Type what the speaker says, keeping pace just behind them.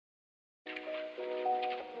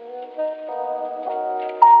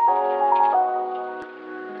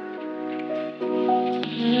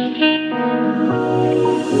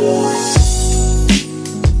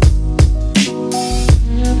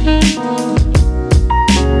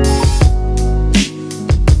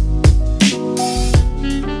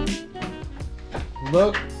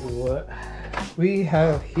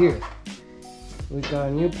have here? We got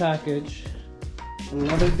a new package,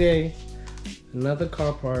 another day, another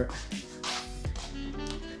car part.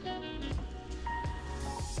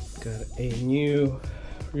 Got a new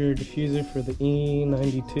rear diffuser for the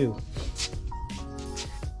E92.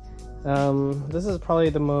 This is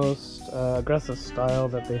probably the most aggressive style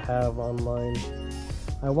that they have online.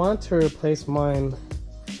 I want to replace mine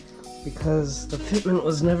because the fitment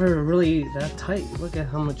was never really that tight. Look at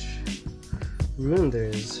how much room there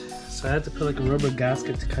is. So I had to put like a rubber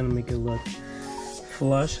gasket to kind of make it look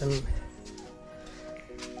flush, and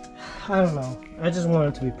I don't know, I just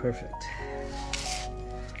want it to be perfect.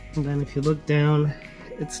 And then if you look down,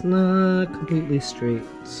 it's not completely straight,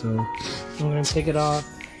 so I'm gonna take it off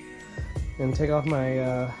and take off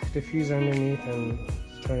my diffuser underneath and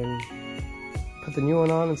try and put the new one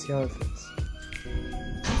on and see how it fits.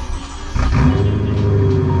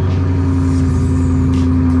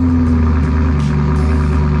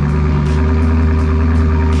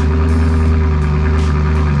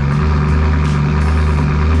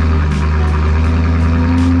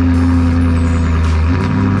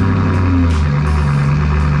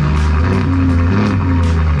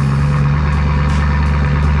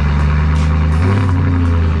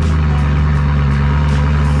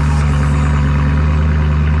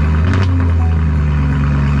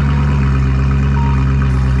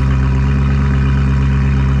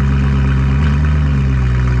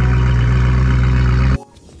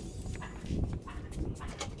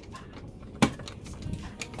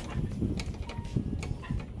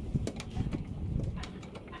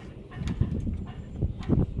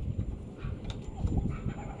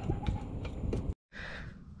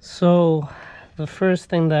 So the first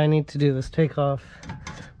thing that I need to do is take off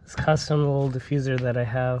this custom little diffuser that I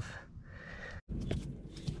have.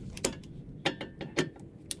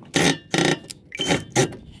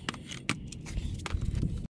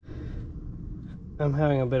 I'm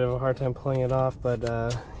having a bit of a hard time pulling it off, but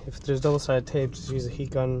if there's double-sided tape, just use a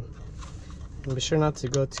heat gun. And be sure not to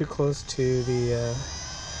go too close to the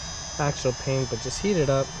actual paint, but just heat it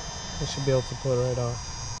up. You should be able to pull it right off.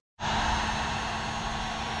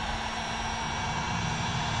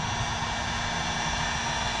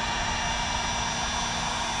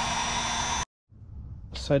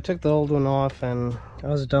 So I took the old one off, and I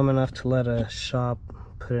was dumb enough to let a shop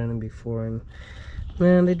put it in before, and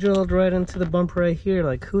man, they drilled right into the bumper right here.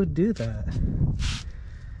 Like, who would do that?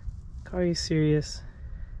 Are you serious?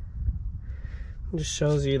 It just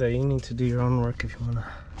shows you that you need to do your own work if you want to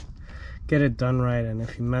get it done right, and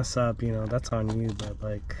if you mess up, you know, that's on you, but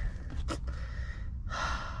like,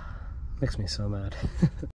 makes me so mad.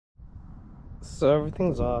 So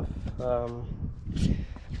everything's off.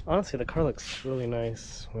 Honestly, the car looks really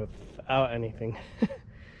nice without anything.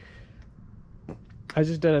 I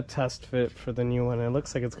just did a test fit for the new one, and it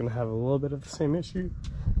looks like it's going to have a little bit of the same issue,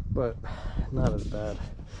 but not as bad.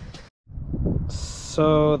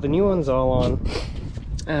 So the new one's all on.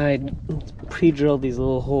 I pre-drilled these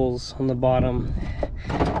little holes on the bottom,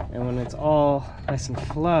 and when it's all nice and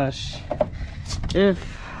flush, if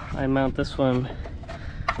I mount this one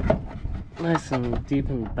nice and deep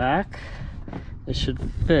in the back, it should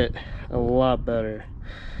fit a lot better.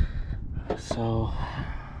 So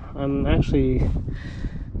I'm actually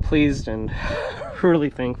pleased and really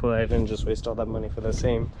thankful that I didn't just waste all that money for the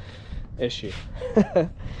same issue.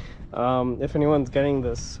 If anyone's getting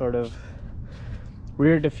this sort of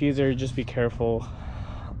rear diffuser, just be careful.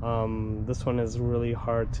 This one is really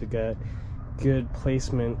hard to get good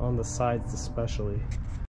placement on the sides especially.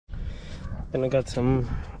 Then I got some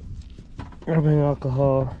rubbing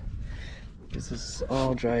alcohol. This is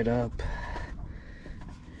all dried up.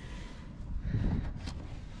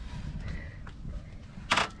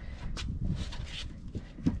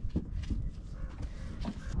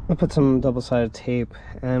 I put some double-sided tape,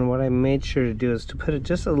 and what I made sure to do is to put it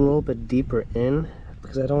just a little bit deeper in,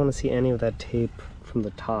 because I don't want to see any of that tape from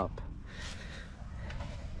the top.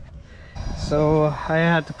 So I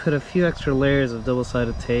had to put a few extra layers of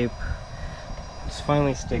double-sided tape. It's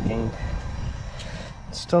finally sticking.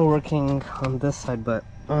 Still working on this side, but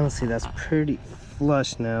honestly that's pretty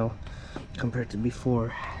flush now compared to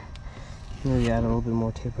before. Maybe add a little bit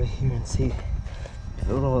more tape right here and see if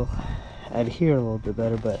it'll adhere a little bit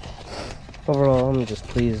better, but overall I'm just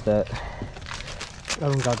pleased that I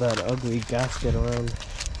don't got that ugly gasket around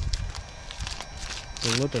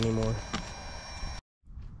the lip anymore.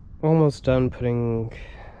 Almost done putting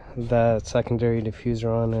that secondary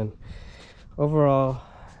diffuser on, and overall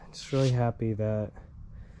just really happy that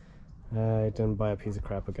I didn't buy a piece of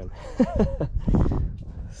crap again.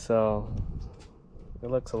 So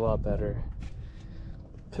it looks a lot better.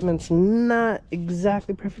 Fitment's not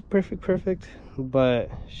exactly perfect, but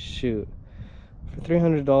shoot, for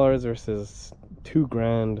 $300 versus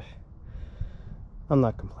 $2,000, I'm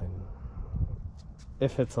not complaining. It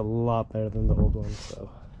fits a lot better than the old one, so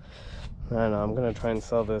I don't know. I'm gonna try and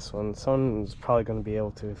sell this one. Someone's probably gonna be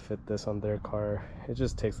able to fit this on their car. It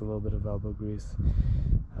just takes a little bit of elbow grease.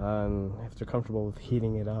 If they're comfortable with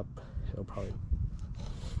heating it up, it'll probably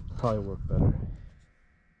work better.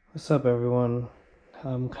 What's up, everyone?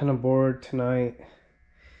 I'm kind of bored tonight,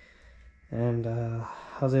 and I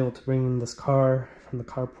was able to bring in this car from the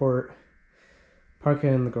carport, park it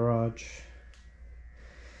in the garage,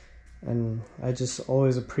 and I just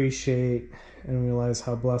always appreciate and realize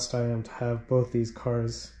how blessed I am to have both these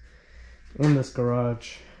cars in this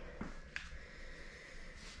garage,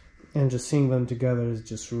 and just seeing them together is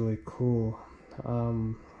just really cool.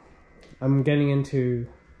 I'm getting into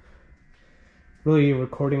really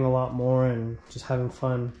recording a lot more and just having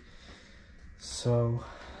fun, so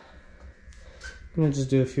I'm gonna just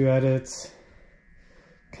do a few edits,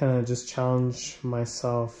 kind of just challenge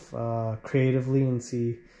myself creatively and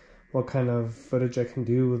see what kind of footage I can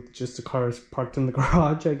do with just the cars parked in the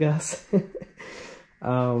garage, I guess.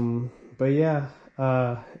 But yeah,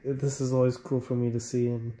 this is always cool for me to see,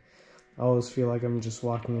 and I always feel like I'm just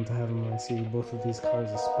walking into heaven when I see both of these cars,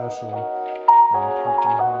 especially parked in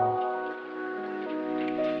the home.